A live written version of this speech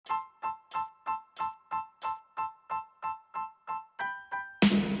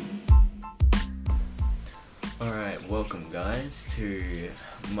Welcome, guys, to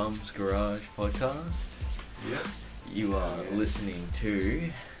Mum's Garage podcast. Yep. You are listening to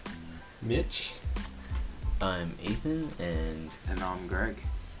Mitch. I'm Ethan, and I'm Greg.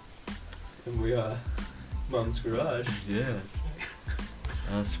 And we are Mum's Garage. yeah.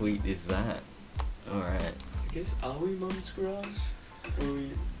 How sweet is that? Alright. I guess, are we Mum's Garage? Or are we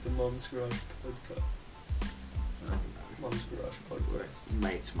the Mum's Garage podcast? Mum's Garage podcast.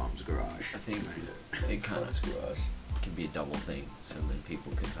 Mate's Mum's Garage. I think It's kind Mum's of Garage. can be a double thing, so then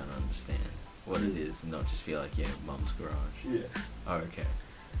people can kind of understand what it is and not just feel like, yeah, Mum's Garage. Yeah. Oh, okay.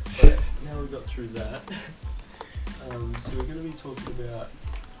 But now we got through that. So we're going to be talking about,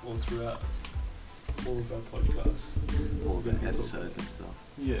 all throughout all of our podcasts, All we're the gonna be episodes and stuff.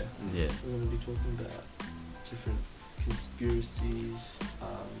 Yeah. Yeah. We're going to be talking about different conspiracies,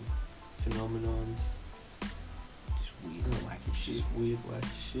 phenomenons, Just weird, wacky shit. just weird,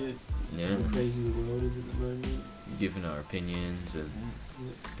 wacky shit. Yeah. How crazy the world is at the moment. Giving our opinions and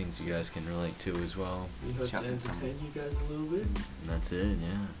Yeah. things you guys can relate to as well. We hope to Chucking some- entertain you guys a little bit. And that's it,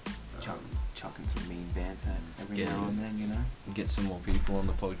 yeah. Chucking some mean banter every Get now it. and then, you know? Get some more people on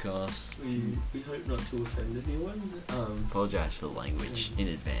the podcast. We hope not to offend anyone. Apologize for the language in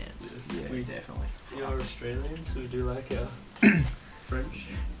advance. Yes, Yeah, we, definitely. we are Australians, so we do like our French.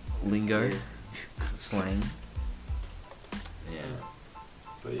 Lingo, Yeah. slang. Yeah.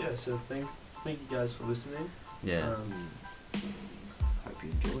 But yeah, so thank you guys for listening. Yeah. Hope you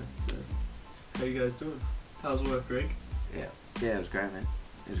enjoy it. So how you guys doing? How's work, Greg? Yeah, it was great, man.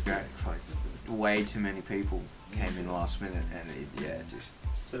 It was great. Like, way too many people came in last minute, and just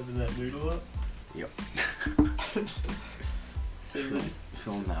Serving that noodle up. Yep. Serving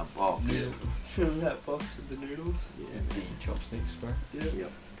filling that box. filling that box with the noodles. Yeah, The man. chopsticks, bro. Yeah.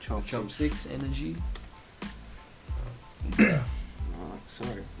 Yep. Chopsticks energy. Right, so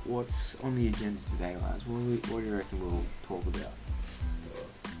what's on the agenda today, lads? What do you reckon we'll talk about?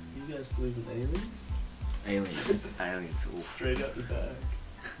 You guys believe in aliens? Aliens. Aliens. Ooh. Straight out the bag.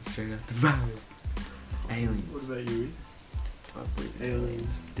 Straight out the bag. What Aliens. about you? Do I believe in Aliens.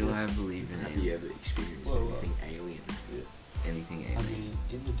 aliens? Do I believe in Have you aliens? ever experienced Well, anything alien? Yeah. Anything I alien? mean,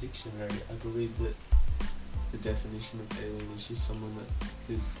 in the dictionary, I believe that the definition of alien is just someone that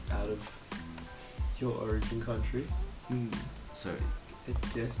lives out of your origin country. So, I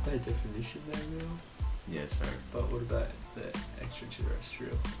guess by definition they will. yeah, so But what about the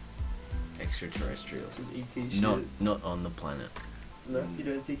extraterrestrial? extraterrestrial. Some ET shit? Not on the planet. No, you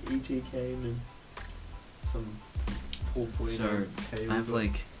don't think ET came and some poor boy So, named Caleb I have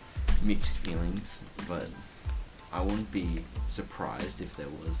like mixed feelings, but I wouldn't be surprised if there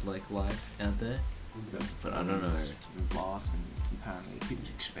was like life out there. Okay. But I don't know. It's vast, and apparently it keeps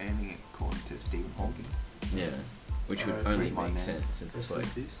expanding, according to Stephen Hawking. Yeah, which would Alright, only read my make name. sense since it's Rest in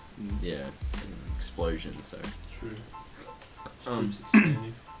like peace. yeah, explosion. So True. Um, Keeps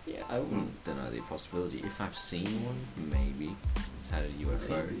expanding. yeah, I wouldn't deny the possibility. If I've seen one, maybe it's had a UFO.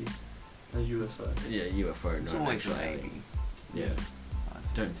 Maybe. A USO. Yeah, UFO, It's not always actual maybe. alien. Yeah,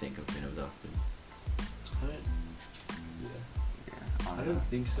 don't think I've been abducted. I don't. Yeah. Yeah, I don't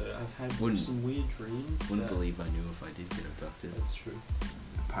think so. I've had Wouldn't- some weird dreams. Wouldn't that- believe I knew if I did get abducted. That's true.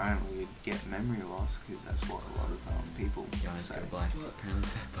 Apparently, you'd get memory loss because that's what a lot of people Guys, say. go black.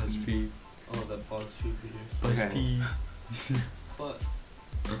 Parents at BuzzFeed. Oh, that BuzzFeed video. Okay. But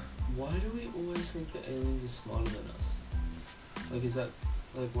why do we always think that aliens are smarter than us? Like, is that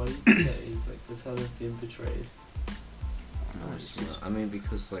like why do you think that is? Like, that's how they've been portrayed. I don't know, it's just I mean,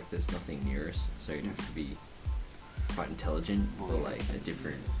 because like there's nothing near us, so you'd have to be quite intelligent, Well, but yeah. like a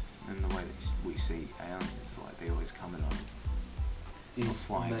different. and the way that we see aliens, like they always come in on These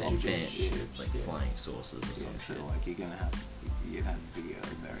flying magical Advanced, ships, like yeah. flying saucers or yeah, some so shit. like you'd have to be a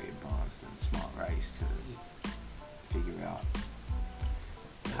very advanced and smart race to figure out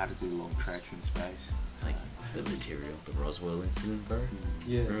how to do long treks in space. Like the material, the Roswell incident, bro.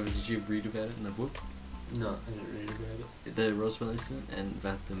 Yeah. Bro, did you read about it in the book? No, I didn't read about it. The Roswell incident and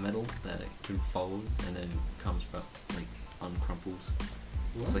about the metal that it can fold and then comes back, like uncrumples.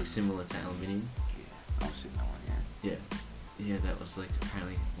 It's like similar to aluminium. Yeah, I've seen that one. Yeah. Yeah, that was like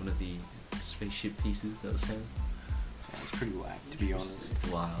apparently one of the spaceship pieces that was found. It's pretty whack, to be honest.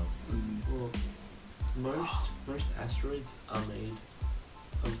 It's wild. Well, most asteroids are made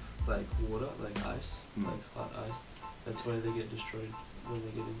of like water, like ice, Mm. like hot ice. That's why they get destroyed when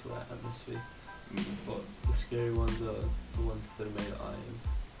they get into our atmosphere. But the scary ones are the ones that are made of iron.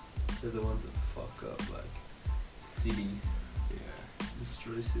 They're the ones that fuck up like cities, Yeah.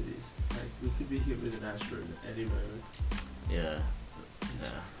 destroy cities. Like we could be hit with an asteroid at any moment. Yeah. It's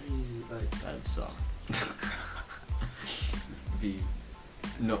Yeah. crazy. Like That'd suck. Be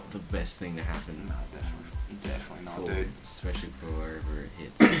not the best thing to happen. No, definitely. Definitely not, for, dude. especially for wherever it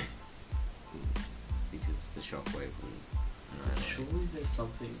hits, because the shockwave will annihilate. Surely there's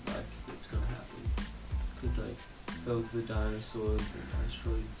something like that's gonna happen. Cause like there was the dinosaurs and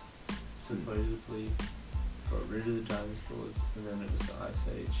asteroids supposedly got rid of the dinosaurs, and then it was the Ice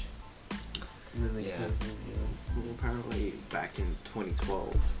Age, and then they Yeah. came in, Well, apparently back in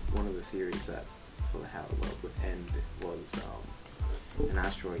 2012, one of the theories that for how the world would end was an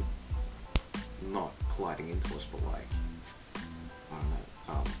asteroid not colliding into us, but like I don't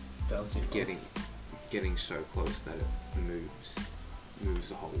know, bouncing off. getting so close that it moves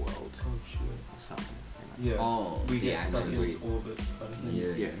the whole world Oh shit. or something. You know? Yeah. Oh, We the get stuck in axis. its orbit kind of thing.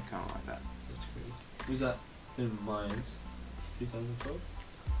 Yeah. Yeah, kind of like that. That's crazy. Was that in Mayans, 2012?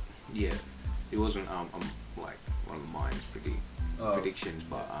 Yeah, it wasn't like one of the Mayans predictions,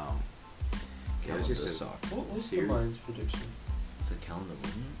 but yeah, it was just a sucked. What was the theory. Mayans prediction? It's a calendar,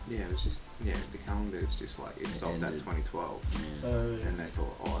 wasn't it? Yeah, it was just the calendar is just like it It stopped at ended. 2012, Yeah. and they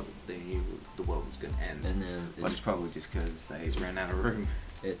thought, oh, they knew the world was gonna end. And then But it's probably just because they ran out of room.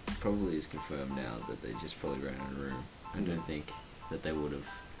 it probably is confirmed now that they just probably ran out of room. I don't think that they would have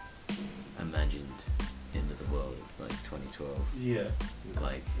imagined end of the world of like 2012. Yeah.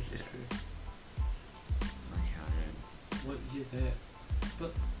 Like, Which is true. like I don't. What year there?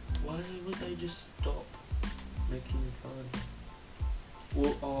 But why would they just stop making fun?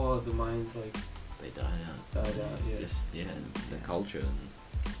 Well, oh, the Mayans like They died out. died out. Yeah. Just the culture and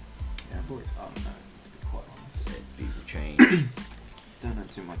Yeah, but I don't know. To be quite honest, people change. don't know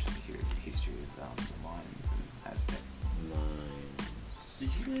too much of the history of the Mayans and Aztec. Minds. Did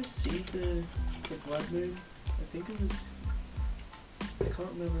you guys see the blood moon? I think it was. I can't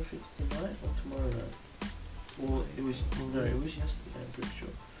remember if it's tonight or tomorrow night. Or it was no, it was yesterday. I'm pretty sure.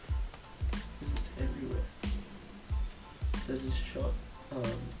 'Cause it's everywhere. There's this shot,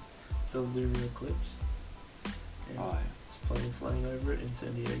 the lunar eclipse, and Oh, it's plane flying over it in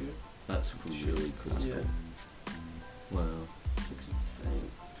San Diego. That's really cool. Yeah, Wow. looks insane.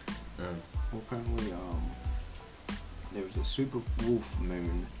 well, apparently, there was a super wolf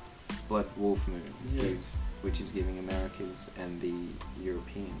moon, blood wolf moon, Yeah. which is giving Americans and the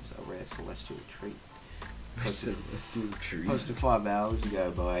Europeans a rare celestial treat. Posted, Still true. posted 5 hours ago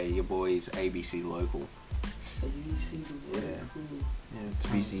by your boys ABC Local. Did you see the word? Yeah. Cool. Yeah, To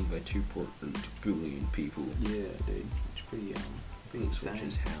be seen by 2.2 billion people. Yeah, dude, it's pretty Which insane.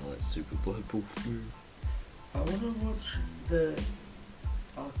 is how it's super blood wolf moon. I wanna watch the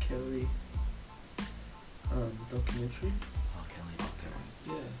R. Kelly documentary. Oh, Kelly.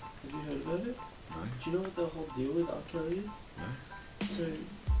 Yeah, have you heard about it? No. Do you know what the whole deal with R. Kelly is? No. So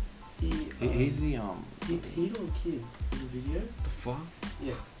he He's the he peed on kids in the video. The fuck?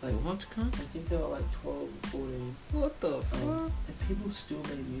 Yeah, like What, cunt? I think they were like 12 or 14. What the And people still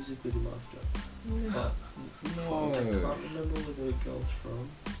made music with him after. But No. I can't remember where the girl's from.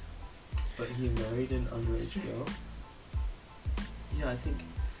 But he married an underage girl. Yeah, I think.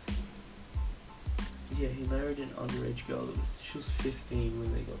 Yeah, he married an underage girl that was she was 15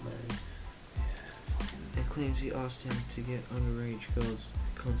 when they got married. It claims he asked him to get underage girls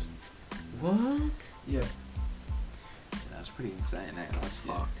consent. What? Yeah, That's pretty insane, eh? That's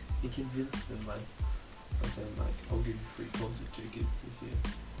Yeah. fucked. he convinced them like by saying like I'll give you free concert tickets if you.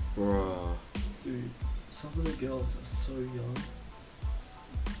 Bruh. Dude, some of the girls are so young.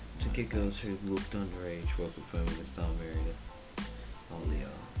 To get girls who looked underage while performing the Star married her. Oh,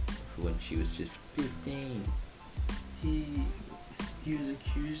 when she was just 15. He was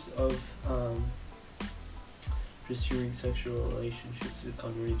accused of pursuing sexual relationships with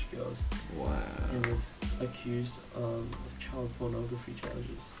underage girls. Wow. And was accused of child pornography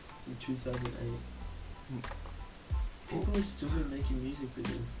charges in 2008. People have still been making music with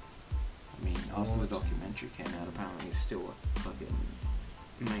him. I mean, after What? the documentary came out, apparently he's still fucking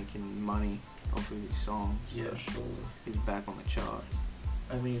making money off of his songs. Yeah, so sure. he's back on the charts.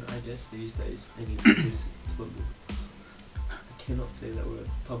 I mean, I guess these days any publicity. I cannot say that word.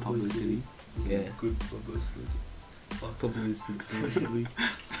 Publicity. Is Yeah. Good publicity. Fuck. Publicity.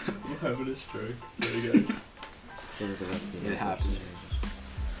 I'm having a stroke. Sorry guys. It happens.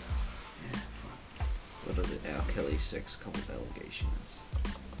 Yeah, fuck. What are the R. Kelly sex cult allegations?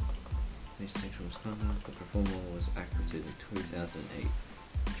 His sexual misconduct. The performer was acquitted in 2008.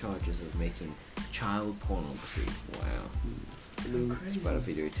 Charges of making child pornography. Wow. Despite a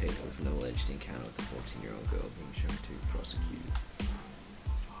videotape of an alleged encounter with a 14-year-old girl being shown to prosecute.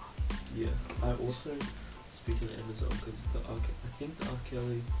 Yeah. I also, speaking of Amazon, because I think the R.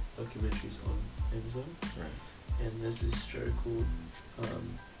 Kelly documentary is on Amazon, Right. and there's this show called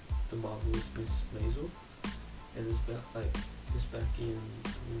The Marvelous Miss Maisel, and it's about like it's back in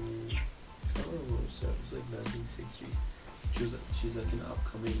can't remember what it was. It was like 1960s. She's like an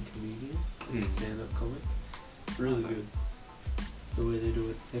upcoming comedian, like a stand-up comic. Really good. The way they do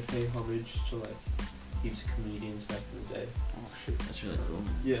it, they pay homage to like heaps of comedians back in the day. Oh shit. That's really cool.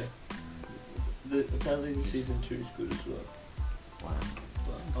 Yeah. Apparently the season 2 is good as well. Wow.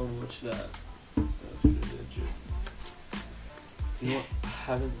 But I'll watch that. That's really legit. You know what I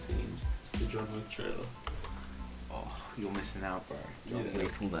haven't seen? It's the John Wick trailer. Oh, you're missing out, bro. John Yeah.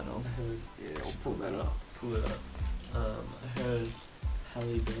 Wick, pull that I off. heard, Yeah, I'll pull that up. pull it up. I heard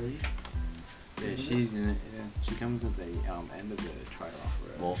Halle Berry. Yeah, Isn't she's in it. Yeah, she comes at the end of the trailer.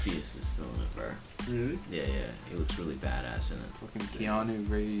 Morpheus is still in it, bro. Really? Yeah, he looks really badass in it. Fucking Keanu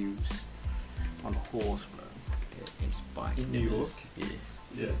Reeves on a horse, bro. Yeah, he's biking In New York? Yeah.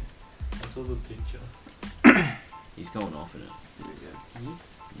 Yeah. I saw the picture. He's going off in it. Yeah,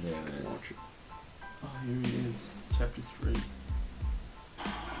 Yeah, man. watch it. Oh, here he is. Chapter 3.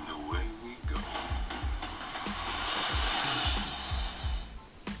 And away we go.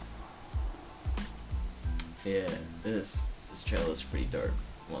 Yeah, this trailer's pretty dope,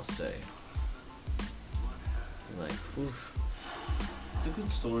 I must say. Like, oof. It's a good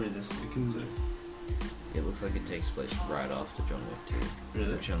story to stick into. It looks like it takes place right after John Wick 2.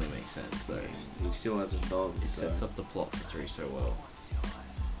 Really? Which only makes sense, though. He still has a dog. It sets up the plot for 3 so well.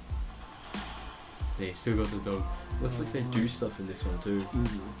 Yeah, you still got the dog. Looks like they do stuff in this one too.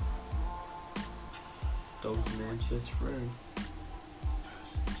 Dog's man's best friend.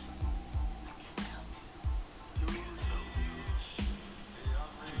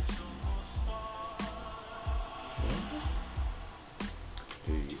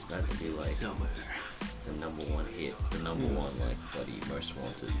 Dude, he's about to be like Summer. the number 1 hit, the number 1 like bloody most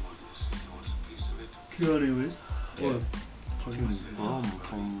wanted. Keanu is? Yeah. Fucking bomb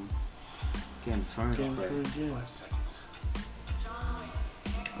from Game of Thrones, Game of bro. Thrones, yeah.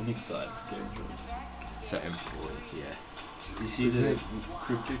 I'm excited for Game of Thrones. So Yeah. You see Isn't the it-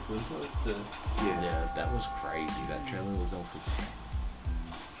 cryptic with the Yeah. yeah, that was crazy. That trailer was off its head.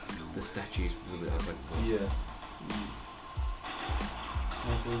 The statues, I was like, what? yeah. I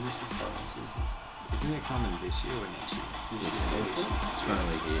believe this is final season. Isn't it coming this year or next year? This It's, is April? it's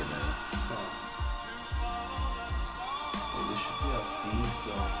finally here now. Oh, this should be our theme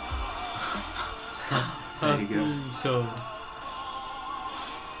song. There you go. So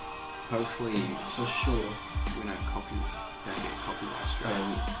Hopefully for sure, we don't get copyright strike.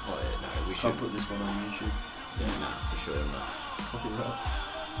 Oh yeah, no, we I'll should. put this one on YouTube. Yeah, no, for sure not. Copyright.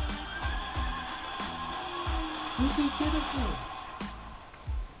 Where's he get it from?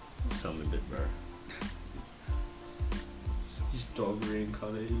 Some of it, bro. His dog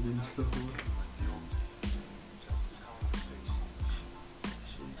reincarnated into the horse.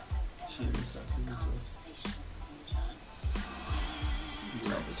 She was acting as well.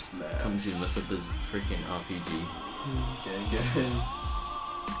 Rubber smash. Comes in with a freaking RPG. Gang.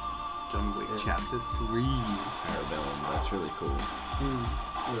 John Wick Yeah. Chapter 3. Parabellum, that's really cool.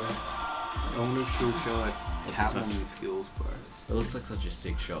 Yeah. I wonder if she'll show like It's Catwoman skills, bro. It looks like such a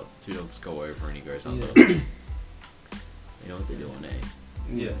sick shot. 2 dogs go over and he goes under. Yeah. You know what they're doing, eh?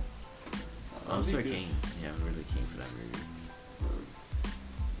 Yeah. I'm so keen. Yeah, I'm really keen for that movie.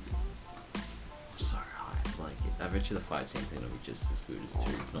 I'm so hyped. Like, I bet you the fight scene thing will be just as good as 2,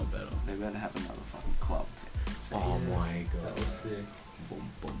 if not better. They better have another fucking club. Oh my god. That was sick.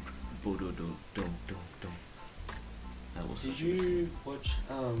 Boom, boom. Boom, boom, boom, boom, boom. That was Did such a good you watch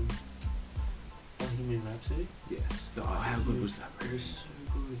Bohemian Rhapsody? Yes. scene. Oh, how good was that It movie? was so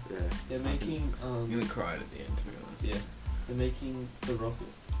good. Yeah. They're making You really cried at the end, to be honest. yeah. They're making the Rocket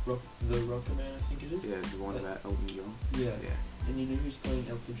Man, I think it is. Yeah, the one about Elton John. Yeah. Yeah. And you know who's playing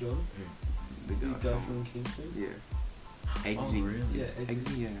Elton John? The The guy, guy from Kingston. Yeah. Oh, Eggsy. really? Yeah,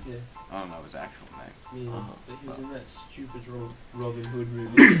 Eggsy, yeah. Yeah. I don't know his actual name. Yeah. Oh. But he was in that stupid Robin Hood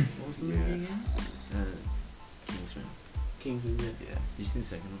movie. What was the Yeah. movie again? Kingsman. Kingston, yeah. Yeah. You seen the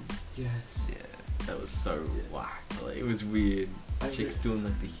second one? Yes. Yeah. That was so Yeah. whack. Like, it was weird. I Chick re- doing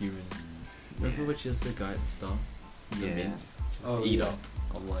like the human. Remember Yeah. which is the guy at the start? The Yeah. mints. Just Oh, eat yeah. up.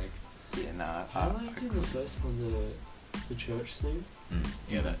 I'm like. Yeah, nah. I liked in the first one the church scene.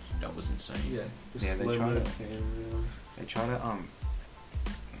 Yeah, that was insane. Yeah. The Yeah, they slow tried mo it. pan around. They try to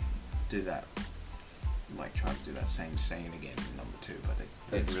do that, like try to do that same scene again in number 2, but it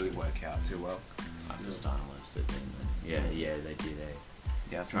That's didn't really work out too well. I just stylized it, didn't they? Yeah, they did.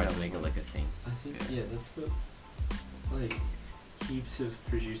 Yeah, I Tried think to make it like a thing. I think Yeah. that's what like heaps of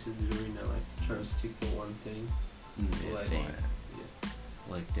producers are doing now, like trying to stick to one thing. Yeah, Like- thing. Yeah.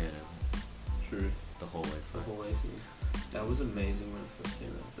 Like Daredevil. True. The whole way The through. whole way scene. That was amazing when it first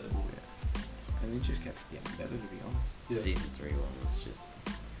came out though. And it just kept getting better, to be honest. Yeah. Season 3 one was just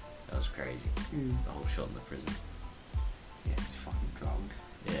That was crazy. The whole shot in the prison. Yeah, he's fucking drugged.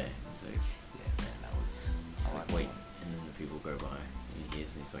 Yeah, he's like, Yeah, man, that was. he's I like, like wait, that. and then the people go by, and he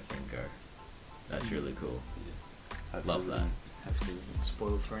hears, and he's like, can't go. That's really cool. Love that. Have to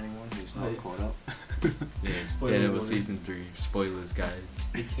spoil for anyone who's not Yeah. caught up. Yeah, it's Spoiler Daredevil warning. season 3. Spoilers, guys.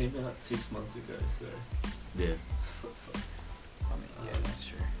 It came out 6 months ago, so. Yeah. I mean, yeah, that's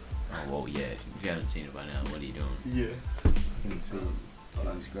true. Oh well, yeah. If you haven't seen it by now, what are you doing? Yeah. I can see it.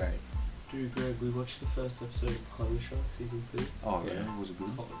 It was great. Dude, Greg, we watched the first episode of Punisher, season 2. Oh, Yeah. yeah, was it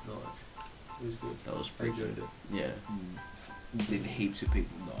good? Top notch. It was good. That was I pretty enjoyed good. it. Yeah. Did heaps of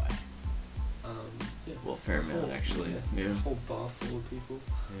people die? Yeah. Well, fair amount Whole- actually. A Yeah. whole bar full of people.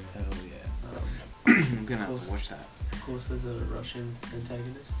 Yeah. Hell yeah. I'm gonna of have course- to watch that. Of course, there's a Russian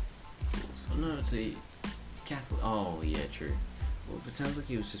antagonist. Oh, no, it's a Catholic. Oh, yeah, true. Well, it sounds like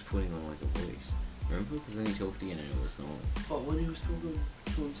he was just putting on like a voice. Remember? Because then he talked again and it was normal. But when he was talking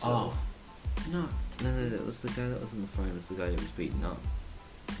to himself. No, that was the guy that was on the phone. It was the guy that was beaten up.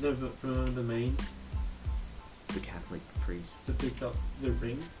 No, but remember the main The Catholic priest. that picked up the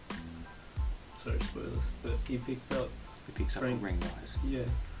ring? Sorry, spoilers. But he picked up, He picks up Frank. the ring, guys.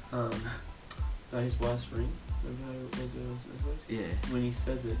 his wife's ring. Remember how it was? Yeah. When he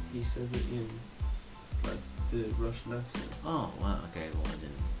says it in like the Russian accent. Oh, wow, okay, well, I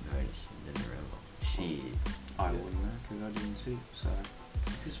didn't notice. Didn't remember. Shit. I Yeah. wouldn't know because I didn't see it. So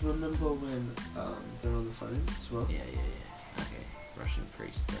Because remember when they're on the phone as well? Yeah. Okay, Russian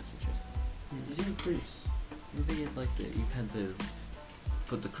priest. That's interesting. Is he a priest? Remember he had like you had the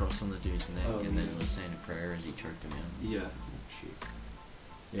put the cross on the dude's neck Oh, and then yeah. was saying a prayer as he choked him out. Yeah. shit.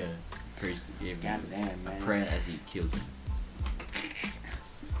 Yeah. Priest gave him Goddamn, a man. prayer as he kills him.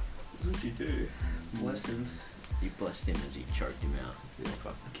 That's what you do. Bless him. You blessed him as he choked him out. You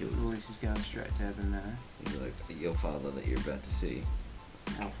fucking killed him. Voice is going straight to heaven now. He's like, your father that you're about to see.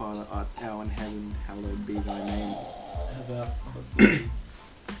 Our Father art thou in heaven, hallowed be thy name. How about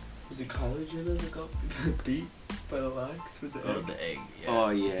was it Kylie Jenner that got beat by the likes with the Oh, egg? the egg. Yeah. Oh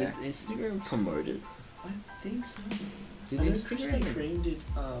yeah. Did Instagram promote it? I think so. Did I know Instagram? Krispy Kreme did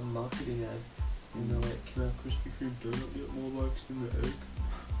marketing ad, and they're like, "Can our Krispy Kreme donut get more likes than the egg?"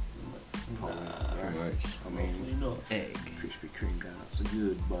 I'm like, Probably nah, not. Promotes I probably mean, not. egg. Krispy Kreme donuts are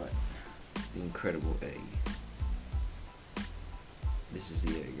good, but The incredible egg. This is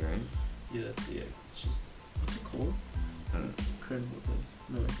the egg, right? Yeah, that's the egg. It's just what's it called? I don't know. Incredible thing.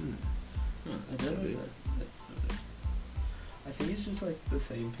 No, I That's so don't know good. that's not it. I think it's just like the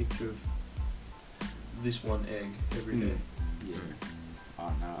same picture of this one egg every day. yeah. Mm.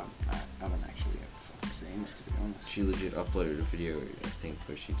 Oh no, I haven't actually ever fucking seen it, to be honest. She legit uploaded a video, I think,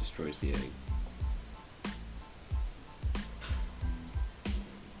 where she destroys the egg.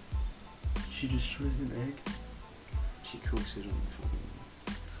 She destroys an egg. She cooks it on the fucking.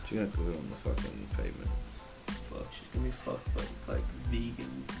 She's gonna cook it on the fucking pavement. Fuck, she's gonna be fucked by like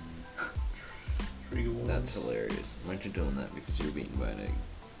vegan trigger warnings. That's hilarious. Imagine doing that because you were beaten by an egg.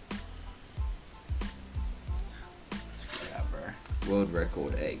 Yeah, bro. World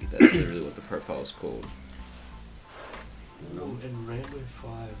record egg. That's literally what the profile's called. Oh, and Rambo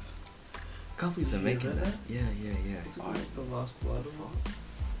 5. Can't believe they're Did you making hear that. about Yeah. It's like the last blood of it.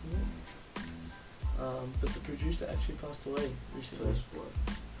 Yeah. But the producer actually passed away recently. First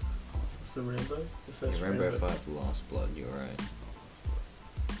blood. It's the Rambo? The first Yeah, Rambo 5, The Last Blood, you're right.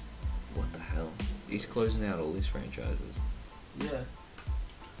 What the hell? He's closing out all these franchises. Yeah.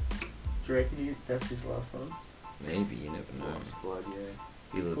 Do you reckon that's his last one? Maybe, you never know. Last blood,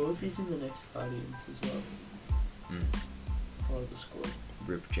 yeah. He looked. What if he's in the next Guardians as well? Part of the squad.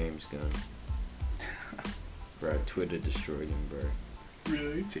 Rip James Gunn. Bro, Twitter destroyed him, bro.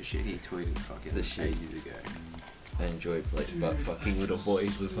 Really? For shit he tweeted fucking The shit. ages ago. I enjoyed like Dude, butt I fucking little feel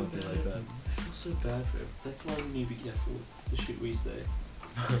boys so or something bad. like that. I feel so bad for him. That's why we need to be careful with the shit we say.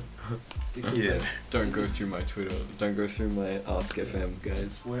 Because Yeah. like, Don't go through my Twitter. Don't go through my Ask FM, I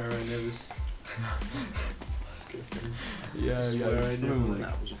guys. swear I never. Let's go for him. Yeah, I swear I Remember never when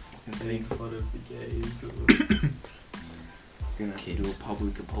like that was a fucking made thing? fun of the gays or Gonna have to do Kids. a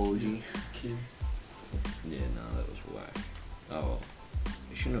public apology. kids. Yeah, no, that was whack. Oh well.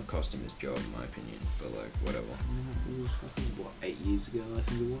 It shouldn't have cost him his job, in my opinion. But like, whatever. It was fucking, what, 8 years ago, I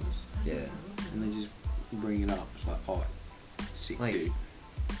think it was? Yeah. And they just bring it up. It's like, oh, sick Like, dude.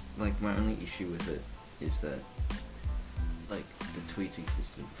 Like, my only issue with it is that, like, the tweets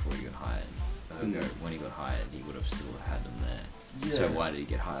existed before he got hired. When he got hired, he would have still had them there. Yeah. So why did he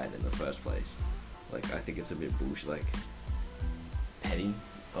get hired in the first place? Like, I think it's a bit bullshit, like, petty,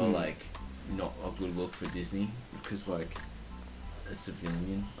 or like, not a good look for Disney, because like, a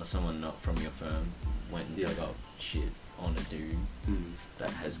civilian or someone not from your firm went and dug Yeah. up shit on a dude that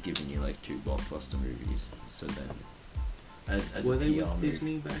has given you like 2 blockbuster movies. So then, as Were a they PR with move,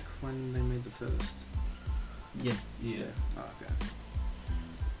 Disney back when they made the first? yeah, Yeah. Oh, okay.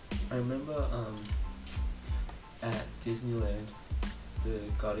 I remember at Disneyland, the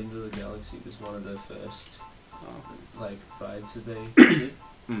Guardians of the Galaxy was one of the first Oh. like rides that they did.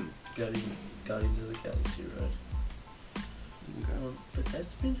 Guardians of the Galaxy ride. Okay. But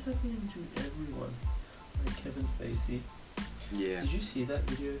that's been happening to everyone. Like Kevin Spacey. Yeah. Did you see that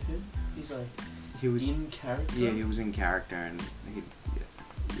video of him? He's like He was. in character. Yeah, he was in character, and he.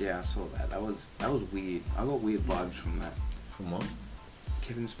 Yeah, I saw that. That was weird. I got weird vibes from that. from what?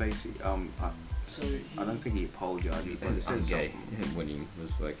 Kevin Spacey. So he, I don't think he apologized. He And said I'm gay something. when he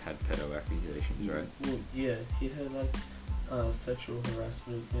was like had pedo accusations, right? Well, yeah, he had like sexual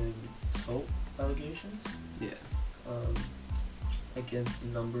harassment and assault allegations Yeah. against a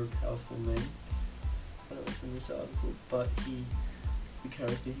number of powerful men. I don't know from this article, but the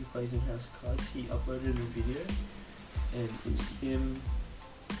character he plays in House of Cards, he uploaded a video, and it's him.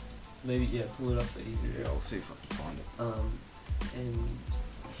 Maybe pull it up for easier. Yeah, I'll see if I can find it. And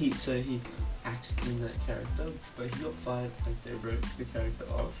he acts in that character, but he got fired. Like they wrote the character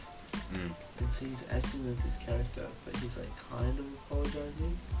off, and so he's acting as this character, but he's like kind of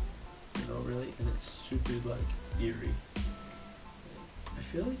apologizing, but not really, and it's super like eerie. I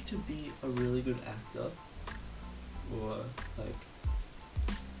feel like to be a really good actor, or like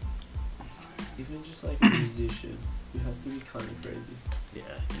even just like a musician, you have to be kind of crazy. Yeah,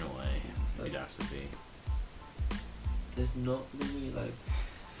 in a way, Like, you'd have to be. there's not many like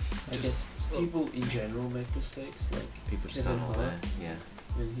I Just guess people in general make mistakes, like People just Kevin aren't Hart there. Yeah.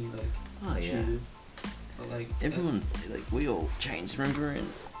 when he like Oh yeah. cheated. But like Everyone, like, we all changed. Remember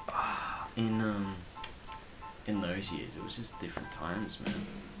in those years, it was just different times, man.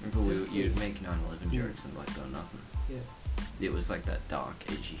 Remember you'd make 9/11 jokes and like go nothing. Yeah. It was like that dark,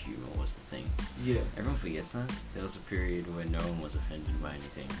 edgy humor was the thing. Yeah. Everyone forgets that. There was a period where no one was offended by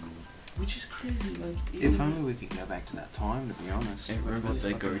anything. Which is crazy, like If only we could go back to that time, to be honest. And remember What's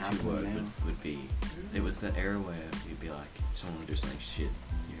the fucking go-to happening word now? would be, it was the era where you'd be like, someone would do something shit,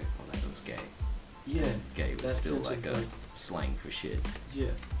 you go, oh, that was gay. Yeah. Gay was That still sense like of, a like- slang for shit.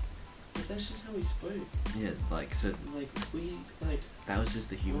 Yeah. But that's just how we spoke. Yeah, like, so Like we like that was just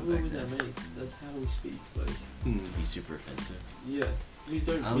the humor when we're back with our then. mates, that's how we speak. Like It'd be super offensive. yeah. We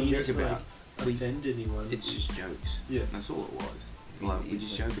don't I mean joke to about- like we- offend anyone. It's just jokes. Yeah. That's all it was. Yeah, Like, we it's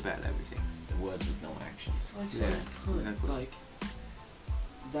just like- joke about everything. The words with no action. It's like Yeah, saying cunt, exactly. like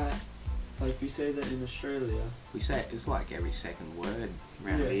that. Like we say that in Australia, We say it's like every second word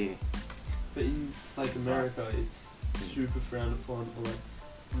around Yeah. here. but in like America, it's super frowned upon or like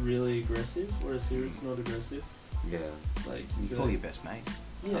really aggressive. Whereas here, it's not aggressive. Yeah. Like You go, call your best mate.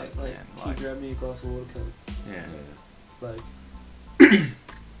 yeah, like, like yeah, can like- you grab me a glass of water, cunt? Yeah. Like,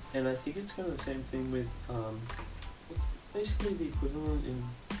 and I think it's kind of the same thing with what's basically the equivalent in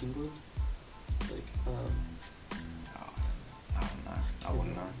England, like Oh, I don't know. I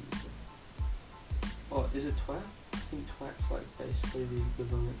wouldn't know. Oh, is it twat? I think twat's like basically the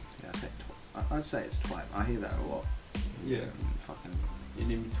equivalent Yeah, I'd say it's twat. I hear that a lot. Yeah. Fucking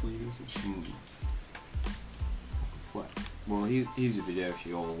in between and shit. twat. Well, here's a video if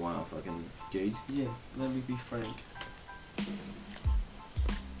you all want to fucking gauge. Yeah, let me be frank.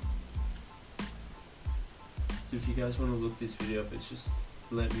 So if you guys want to look this video up, it's just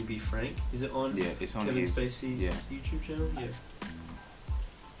Let Me Be Frank. Is it on Yeah, it's on Kevin his. Spacey's yeah. YouTube channel? Yeah.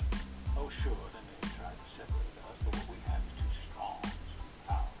 Oh, sure, they may have tried to separate us, but what we have is too strong, too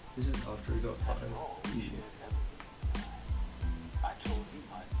powerful. This is after he got After fired. all, we shared everything. I told you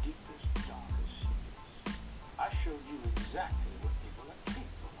my deepest, darkest secrets. I showed you exactly what people are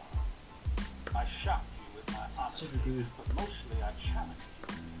capable of. I shocked you with my So honesty, good. but mostly I challenged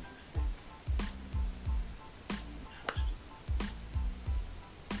you to make you think. You trusted me.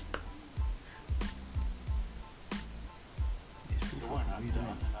 It's pretty You were not fucking weird,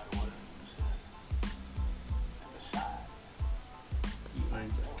 done, no matter what anyone said. And besides, He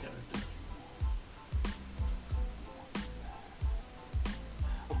owns that character.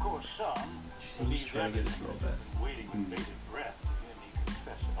 of course, some She seems trying to get his role back. waiting with bated breath to hear me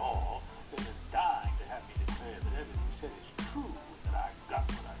confess it all. They're just dying to have me declare that everything said is true, that I got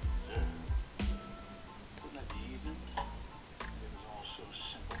what I deserved. Wouldn't that be easy? It was all so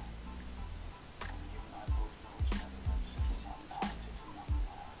simple. Only you and I both know it's never that simple. Not politics and not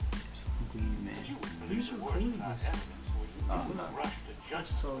life. It's fucking weird, man. But you wouldn't Who's believe the words recording without this? evidence, would you? Oh, You wouldn't no. rush to Just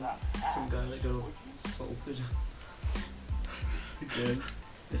judgments some without facts, guy that got would you? assaulted again.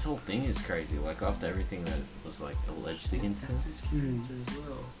 This whole thing is crazy. Like after everything that was like alleged against him. That's his character as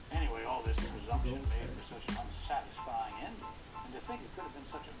well. Anyway, all this presumption made for such an unsatisfying ending. And to think it could have been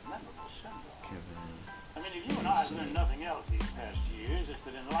such a memorable send-off. I mean, if you and I have learned nothing else these past years, it's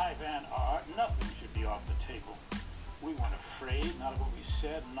that in life and art, nothing should be off the table. We weren't afraid, not of what we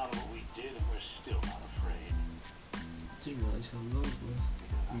said, not of what we did, and we're still not afraid. Didn't realize how low it was.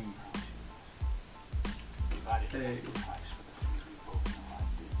 Because I promise you this. If I didn't pay the price for the things we both know I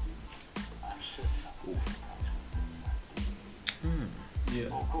did do, I'm certainly not going to pay the price for the things I did.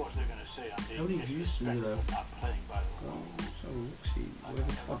 Yeah. Well, of course, they're going to say I'm How being many views do you disrespectful, have? not playing by the Oh, rules. so see, where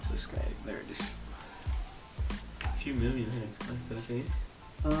the fuck's this guy? There it is. A few million, hey. Like 13?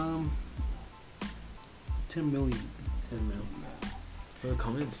 10 million. 10 mil. What the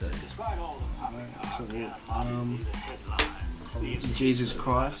comments say? Despite all the poppycock, So, animosity, the headlines, the Jesus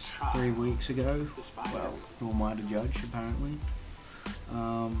Christ, 3 trial, weeks ago. despite Well, who am I to judge, apparently?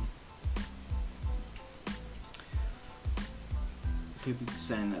 People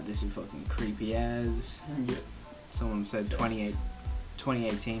saying that this is fucking creepy as. Yeah. Someone said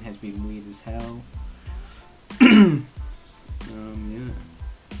 2018 has been weird as hell. Yeah.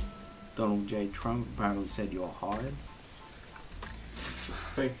 Donald J. Trump apparently said you're hired.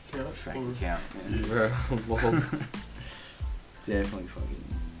 Fake account. Fake account, man. Well, Definitely fucking.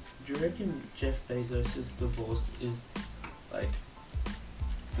 Do you reckon Jeff Bezos' divorce is like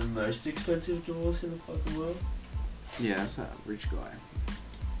the most expensive divorce in the fucking world? Yeah, that's that rich guy.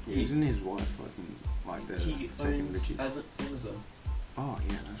 He- Isn't his wife fucking like the He second owns richest? as Amazon. Oh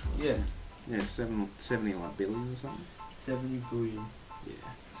yeah, that's right. Yeah. Yeah, 70 like billion or something. 70 billion. Yeah.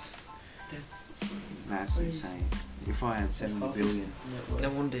 That's That's crazy. insane. If I had 70 half his billion. net worth. no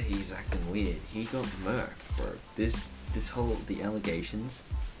wonder he's acting weird. He got murked, bro. This whole the allegations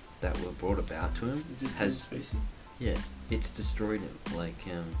that were brought about to him Is this has Spacey? yeah, it's destroyed him. Like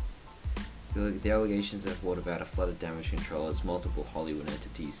the allegations have brought about a flood of damage control as multiple Hollywood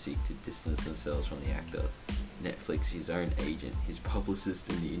entities seek to distance themselves from the actor. Netflix, his own agent, his publicist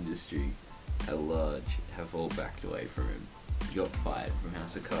in the industry at large have all backed away from him. He got fired from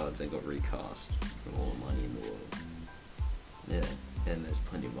House of Cards and got recast for all the money in the world. Yeah, and there's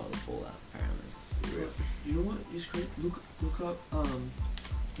plenty of other fallout apparently. You know what is great? Look up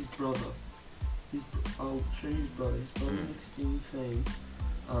his brother. I'll show you his brother. His brother Mm. looks insane.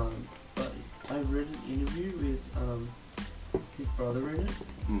 But I read an interview with his brother in it,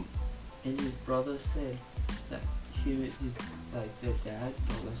 Hmm. and his brother said that their dad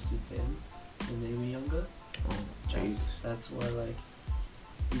molested them when they were younger. Oh, Jesus. That's why like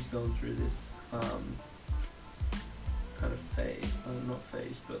he's going through this kind of phase. Not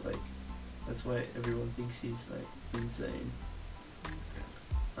phase, but like that's why everyone thinks he's like insane.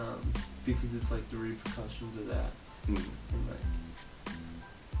 Because it's like the repercussions of that, Mm. and like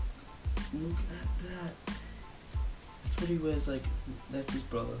look at that. That's what he wears. Like that's his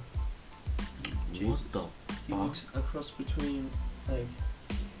brother. what the He fuck? looks a cross between like.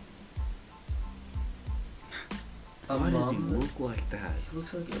 Why does he mum. look like that? He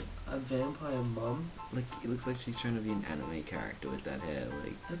looks like a vampire mum. Like it looks like she's trying to be an anime character with that hair.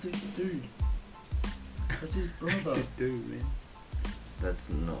 Like That's a dude. That's his brother. Dude, man. that's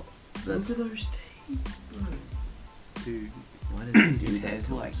not. Look That's at those teeth, bro. Dude. why does he do His that head's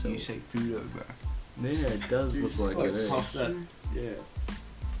to like himself? Yusei Fudo, bro. Yeah, it does Dude, look just like like it is. puff that. Yeah.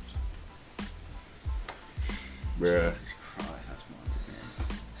 Bruh. Jesus Christ, that's mine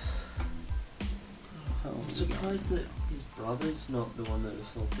again. I'm surprised that his brother's not the one that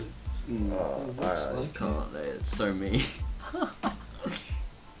assaulted. Mm. Oh, It looks I like can't. It's so mean.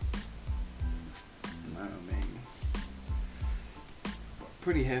 No, man.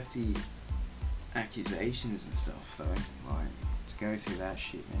 Pretty hefty accusations and stuff, though. Like, to go through that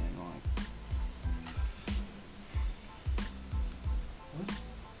shit, man. Like, What?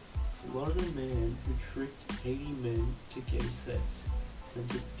 Florida man who tricked 80 men to gay sex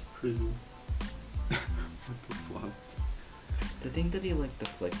sentenced to prison. what the fuck? The thing that he like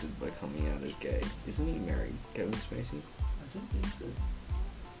deflected by coming out as gay, isn't he married, Kevin Spacey? I don't think so.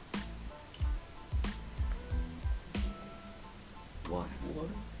 Why? What?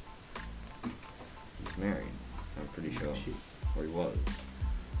 He's married. I'm pretty sure. Shit. Or he was.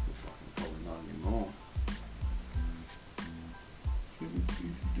 Well, fucking probably not anymore.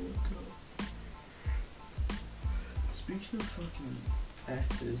 Speaking of fucking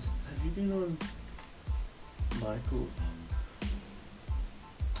actors, have you been on Michael?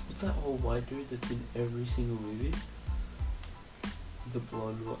 What's that old white dude that's in every single movie? The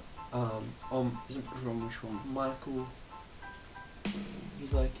blonde one. Isn't From which one? Michael?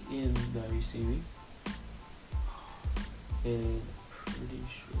 He's like in Now You See Me. And pretty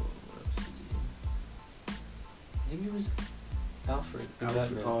sure. What else was he in? I think it was Alfred from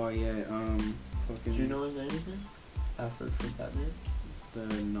Batman. Oh yeah, fucking. Do you know his name again? Alfred from Batman. The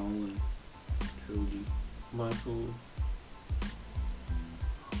Nolan trilogy. Michael.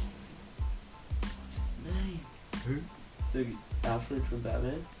 What's his name? Who? The Alfred from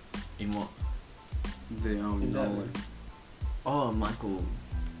Batman. In what? The In Nolan. Batman. Oh, Michael.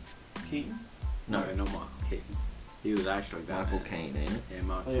 Keaton. No, not Michael Keaton. He was actually Michael Batman. Caine, ain't it?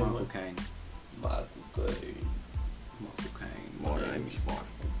 Yeah, Oh, yeah, Michael Caine. Michael Caine. Michael Caine. My name's Michael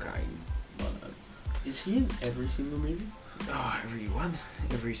Caine. Is he in every single movie? Oh,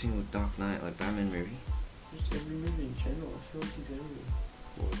 every single Dark Knight, like Batman movie. Just every movie in general. I feel like he's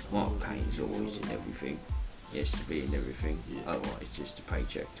everywhere. Michael Caine's always in everything. He has to be in everything. Yeah. Otherwise, it's just a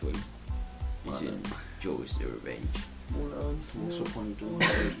paycheck to him. He's in Jaws the Revenge. More arms. What's the point of doing more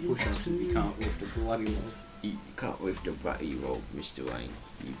those push-ups if you can't lift a bloody load? You can't lift the bloody roll, Mr. Wayne.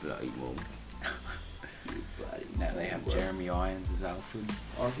 You bloody roll. You bloody Now they have bro. Jeremy Irons as Alfred.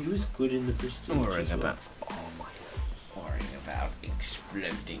 Oh, he was good in the Prestige. Worrying as well. about. Oh my goodness. Worrying about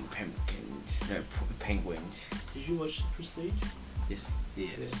exploding pumpkins. No, penguins. Did you watch the Prestige? Yes.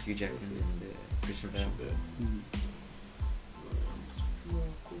 Yes. Hugh Jackman and Christian Bale.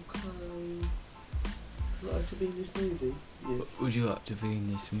 Michael Caine. Would you like to be in this movie? Yes. Would you like to be in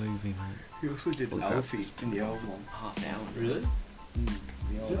this movie, mate? He also did Well, Alfie in the old one. Half hour. Really?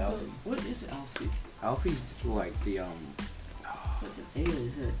 The Is old it the, Alfie. what is Alfie? Alfie's like the It's like an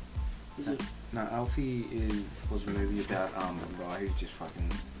alien, huh? Is it? No, Alfie was a movie about a guy who just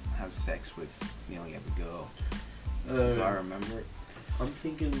fucking has sex with nearly every girl. As I remember it. I'm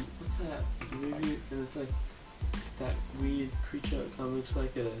thinking, what's that the movie? And it's like that weird creature that kind of looks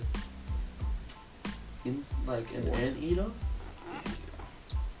like an What? anteater.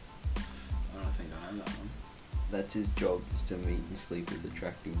 I don't think I know that one. That's his job, is to meet and sleep with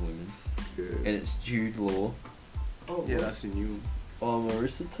attractive women. Yeah, And it's Jude Law. Oh, yeah what? that's a new. Oh,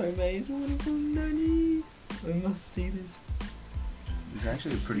 Marissa Tomei is one of them, Nanny. I must see this. It's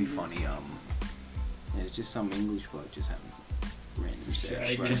actually pretty funny. Yeah, it's just some English bloke just having random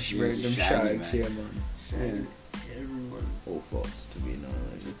sex. Just Yeah, random shagging, shags, man. yeah, man. And everyone. All thoughts to be It's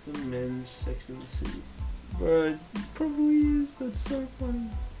annihilated. like the men's Sex in the City. Bro, it probably is. That's so funny.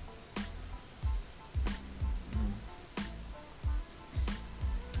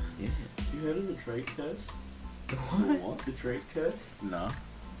 Yeah. You heard of the Drake curse? What? The Drake curse? No.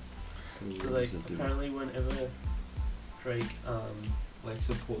 So like apparently whenever Drake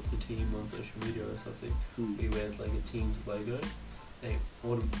supports a team on social media or something, he wears like a team's logo, they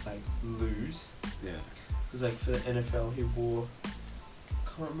lose. Yeah. Cause like for the NFL he wore,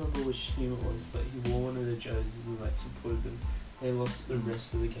 can't remember which team it was, but he wore one of the jerseys and like supported them. They lost the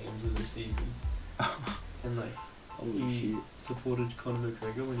rest of the games of the season. And like Holy he shit. supported Conor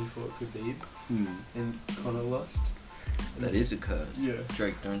McGregor when he fought Khabib, Hmm. and Conor lost. That is a curse. Yeah.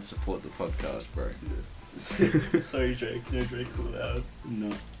 Drake, don't support the podcast, bro. Sorry Drake, no Drake's allowed.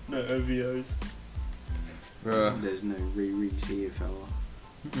 No. No OVOs. Bro. There's no Riri's here, fella.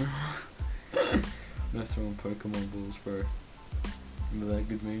 I'm not throwing Pokemon balls, bro. Remember that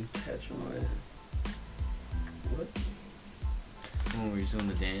good meme? Catch 'em all. What? Oh, where he's doing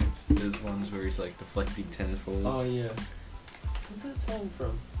the dance. There's ones where he's like deflecting tennis balls. Oh yeah. What's that song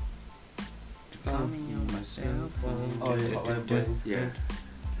from? Call me on my cell phone. Oh yeah, Hotline Bling. Yeah.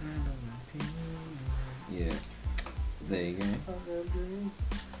 Yeah. There you go.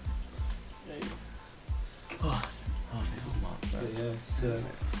 Hey. Oh, half mark, bro. But yeah, so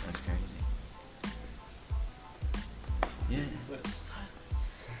That's crazy. Yeah. but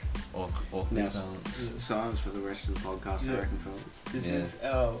silence. Awkward Now, silence. silence for the rest of the podcast, Yeah. I reckon, fellas. This Yeah. is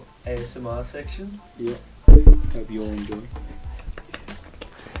our ASMR section. Yep. Hope you all enjoy.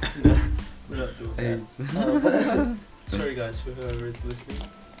 We're not doing Hey. that. Sorry guys, for whoever is listening.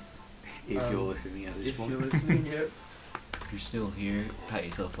 If you're Um, listening at this If point. you're listening, yep. If you're still here, pat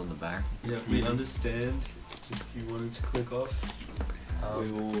yourself on the back. Yeah, we understand if you wanted to click off.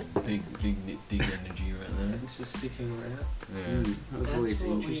 We all big energy right there. Thanks for sticking around. Yeah. Hopefully That's it's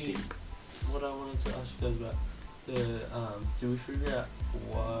what interesting. What I wanted to ask you guys about do we figure out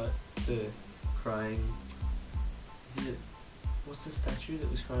what the crying what's the statue that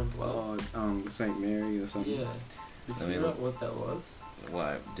was crying blood? St. Mary or something. Yeah. Did I you mean, figure out what that was?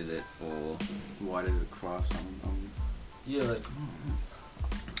 Why did it? Or Why did it cross Yeah, like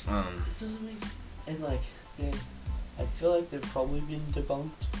it doesn't make and like they I feel like they've probably been debunked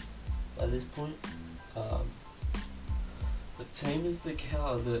by this point. But same as the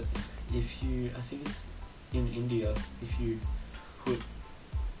cow that if you I think it's in India, if you put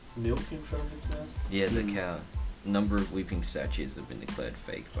milk in front of its mouth, yeah, the cow. number of weeping statues have been declared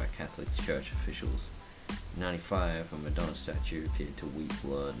fake by Catholic Church officials. In 95, a Madonna statue appeared to weep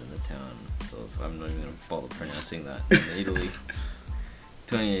blood in the town of, I'm not even going to bother pronouncing that, in Italy.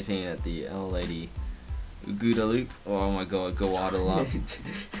 2018 at the Our Lady Guadalupe, oh my god, Guadalupe.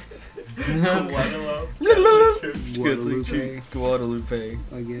 Guadalupe.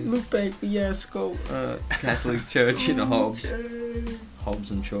 I guess. Lupe Fiasco. Catholic Church in Hobbs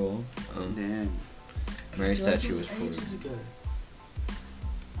and Shaw. Damn. Mary statue was ages pulled. ago.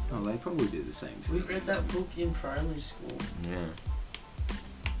 Oh, they probably do the same thing. We read that book in primary school. Yeah.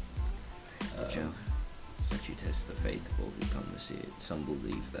 Joe. Statue tests the faith of all who come to see it. Some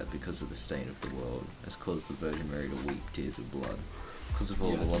believe that because of the state of the world has caused the Virgin Mary to weep tears of blood because of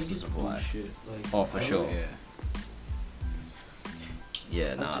all the losses of life. Like, Oh, for sure. Yeah.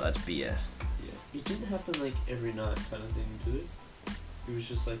 Yeah, nah, that's BS. Yeah. It didn't happen like every night kind of thing, did it? It was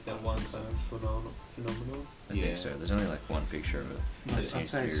just like that one kind of phenomenon. I think so. There's only like one picture of it. No, It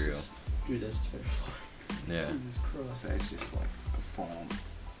seems to be it's real. just- Dude, that's terrifying. Yeah. Jesus Christ. So it's just like a form,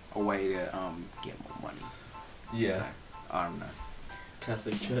 a way to get more money. Yeah. So, I don't know.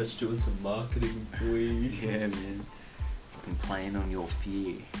 Catholic Church doing some marketing, boy. Yeah, man. Fucking playing on your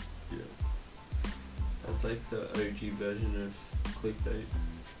fear. Yeah. That's like the OG version of clickbait.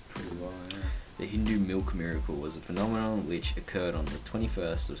 Pretty well, yeah. The Hindu milk miracle was a phenomenon which occurred on the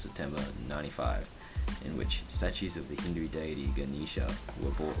 21st of September 95, in which statues of the Hindu deity Ganesha were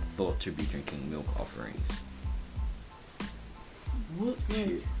thought to be drinking milk offerings. What?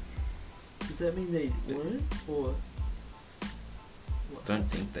 Shit. Does that mean they weren't? Or? Don't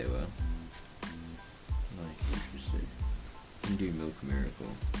think they were. Like, Interesting. Hindu milk miracle.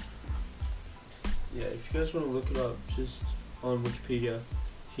 Yeah, if you guys want to look it up, just on Wikipedia,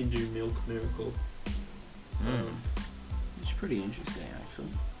 Hindu milk miracle. It's pretty interesting, actually.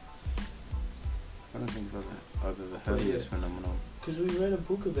 I don't think I've ever heard of yeah. this phenomenon. Because we read a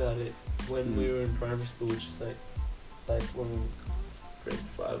book about it when we were in primary school, which is like when we were grade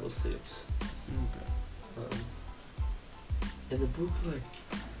 5 or 6. Okay. And the book like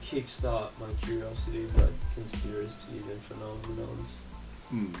kickstart my curiosity of like conspiracies and phenomenons.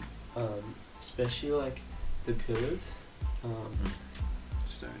 Especially like the pillars.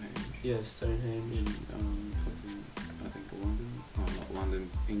 Stonehenge. Yeah, Stonehenge. In fucking, I think London. Oh, not London,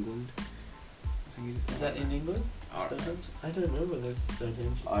 England. I think it is. Is that in England? I don't know. Stonehenge? I don't know whether it's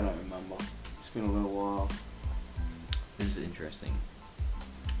Stonehenge. I don't remember. It's been a little while. This is interesting.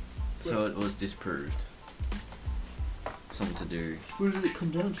 So it was disproved. Something to do. What did it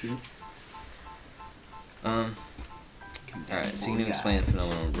come down to? Alright, so you can explain the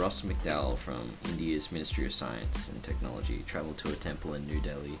phenomenon. Ross McDowell from India's Ministry of Science and Technology travelled to a temple in New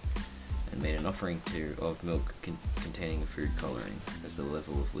Delhi and made an offering of milk containing a food colouring. As the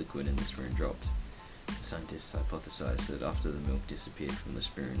level of liquid in the spoon dropped, the scientists hypothesized that after the milk disappeared from the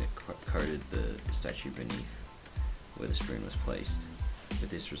spoon, it coated the statue beneath where the spoon was placed. With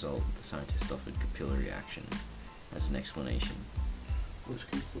this result, the scientists offered capillary action as an explanation. What's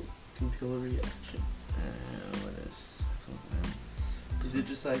capillary action? What is? Is it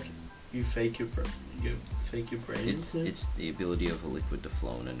just like you fake your brain It's the ability of a liquid to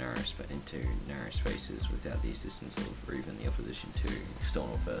flow into narrow spaces without the assistance of, or even the opposition to,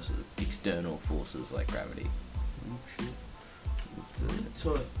 external forces like gravity. Oh, shit.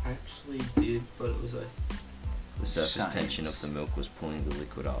 So it actually did, but it was like The surface Science. tension of the milk was pulling the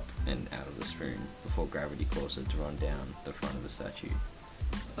liquid up and out of the spoon before gravity caused it to run down the front of the statue,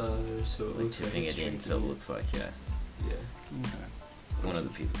 so it like looks tipping like it in, so it looks like yeah. Okay. one of the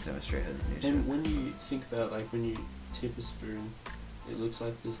people demonstrated the news. And when you think about like when you tip a spoon, it looks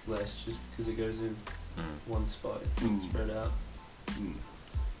like there's less just because it goes in one spot. It's not spread out.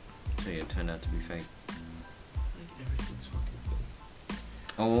 So yeah, it turned out to be fake. Like everything's fucking fake.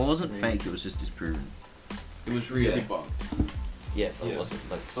 Oh, well, it wasn't fake. It was just disproven. It was real. Debunked. Yeah, but Yeah. it wasn't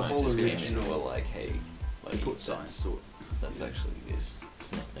like The whole scientists came in and original- were like, "Hey, like Put science to it. that's Yeah. actually this.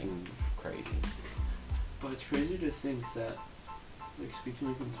 It's nothing crazy." But it's crazy to think that, like speaking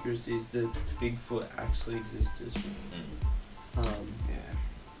of conspiracies, that Bigfoot actually existed. Yeah.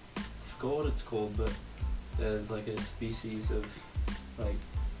 I forgot what it's called, but there's like a species of, like,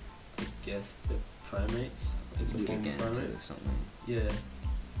 I guess the primates. It's a form of Giganto primate. or something. Yeah,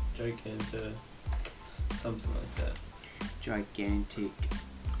 Giganto, something like that. Gigantic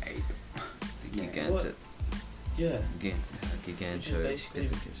ape. The Yeah. Giganta. Yeah. Which is Giganto. basically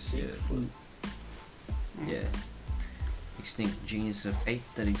Bigfoot. Yeah. Extinct genus of ape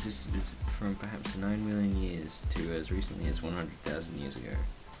that existed from perhaps 9 million years to as recently as 100,000 years ago.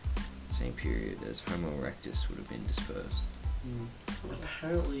 Same period as Homo erectus would have been dispersed.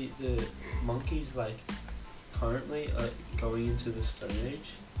 Apparently the monkeys like currently going into the Stone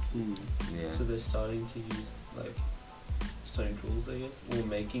Age, Yeah. so they're starting to use like stone tools, I guess, or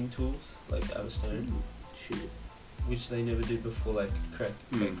making tools like out of stone, Shit. which they never did before, like crack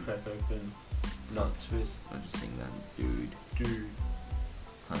open nuts with. I'm just seeing that dude.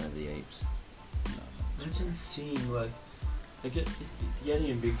 Planet of the Apes. Imagine seeing like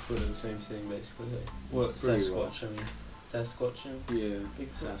Yeti and Bigfoot are the same thing basically. Like, well, Pretty Sasquatch, I mean, Sasquatch and Yeah.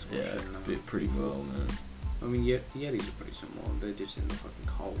 Bigfoot. Sasquatch Yeah, and, pretty well, man. I mean, Yetis are pretty similar. They're just in the fucking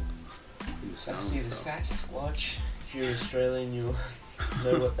cold. In the snow and stuff. Sasquatch. If you're Australian, you'll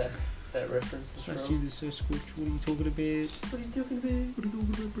know what that reference is from. the Sasquatch. What are you talking about? What are you talking about? What are you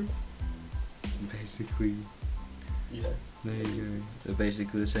talking about? Basically, Yeah. there you go. They're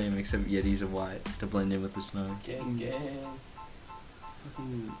basically the same, except Yetis are white to blend in with the snow. Gang.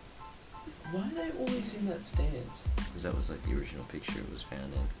 Fucking. Why are they always in that stance? Because that was like the original picture it was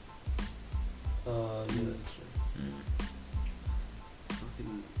found in. Yeah, that's true.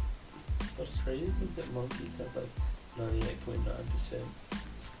 Fucking. But it's crazy to think that monkeys have like 98.9%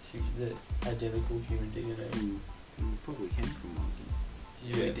 the identical human DNA. Probably came from monkey.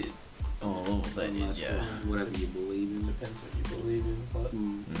 Yeah, They did. Oh, they did, Unless yeah. Whatever you believe in. Depends what you believe in, but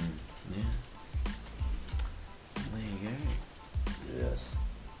Yeah. There you go. yes.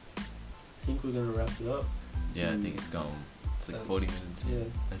 I think we're gonna wrap it up. Yeah, I think it's gone. It's like 40 minutes. Yeah.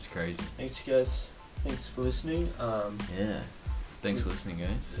 That's crazy. Thanks, you guys. Thanks for listening. Yeah. Thanks for listening,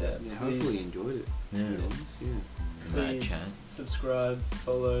 guys. Yeah, Yeah, please, hopefully you enjoyed it. Yeah. To be honest, yeah. Mad please chat. subscribe,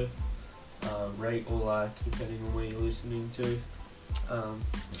 follow, rate or like, depending on where you're listening to.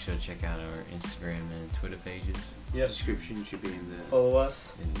 Make sure to check out our Instagram and Twitter pages. Yep. Description should be in the. Follow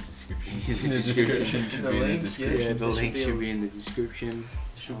us. In the description. In the description. should The be in link, the yeah. description. Yeah, the There should link be a- should be in the description.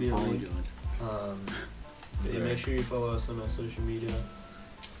 Should be a link. Apologise. But yeah, make sure you follow us on our social media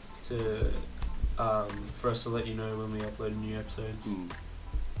to for us to let you know when we upload new episodes,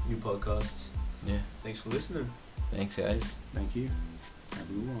 new podcasts. Yeah. Thanks for listening. Thanks, guys. Thank you. Have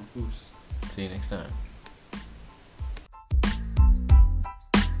a good one. See you next time.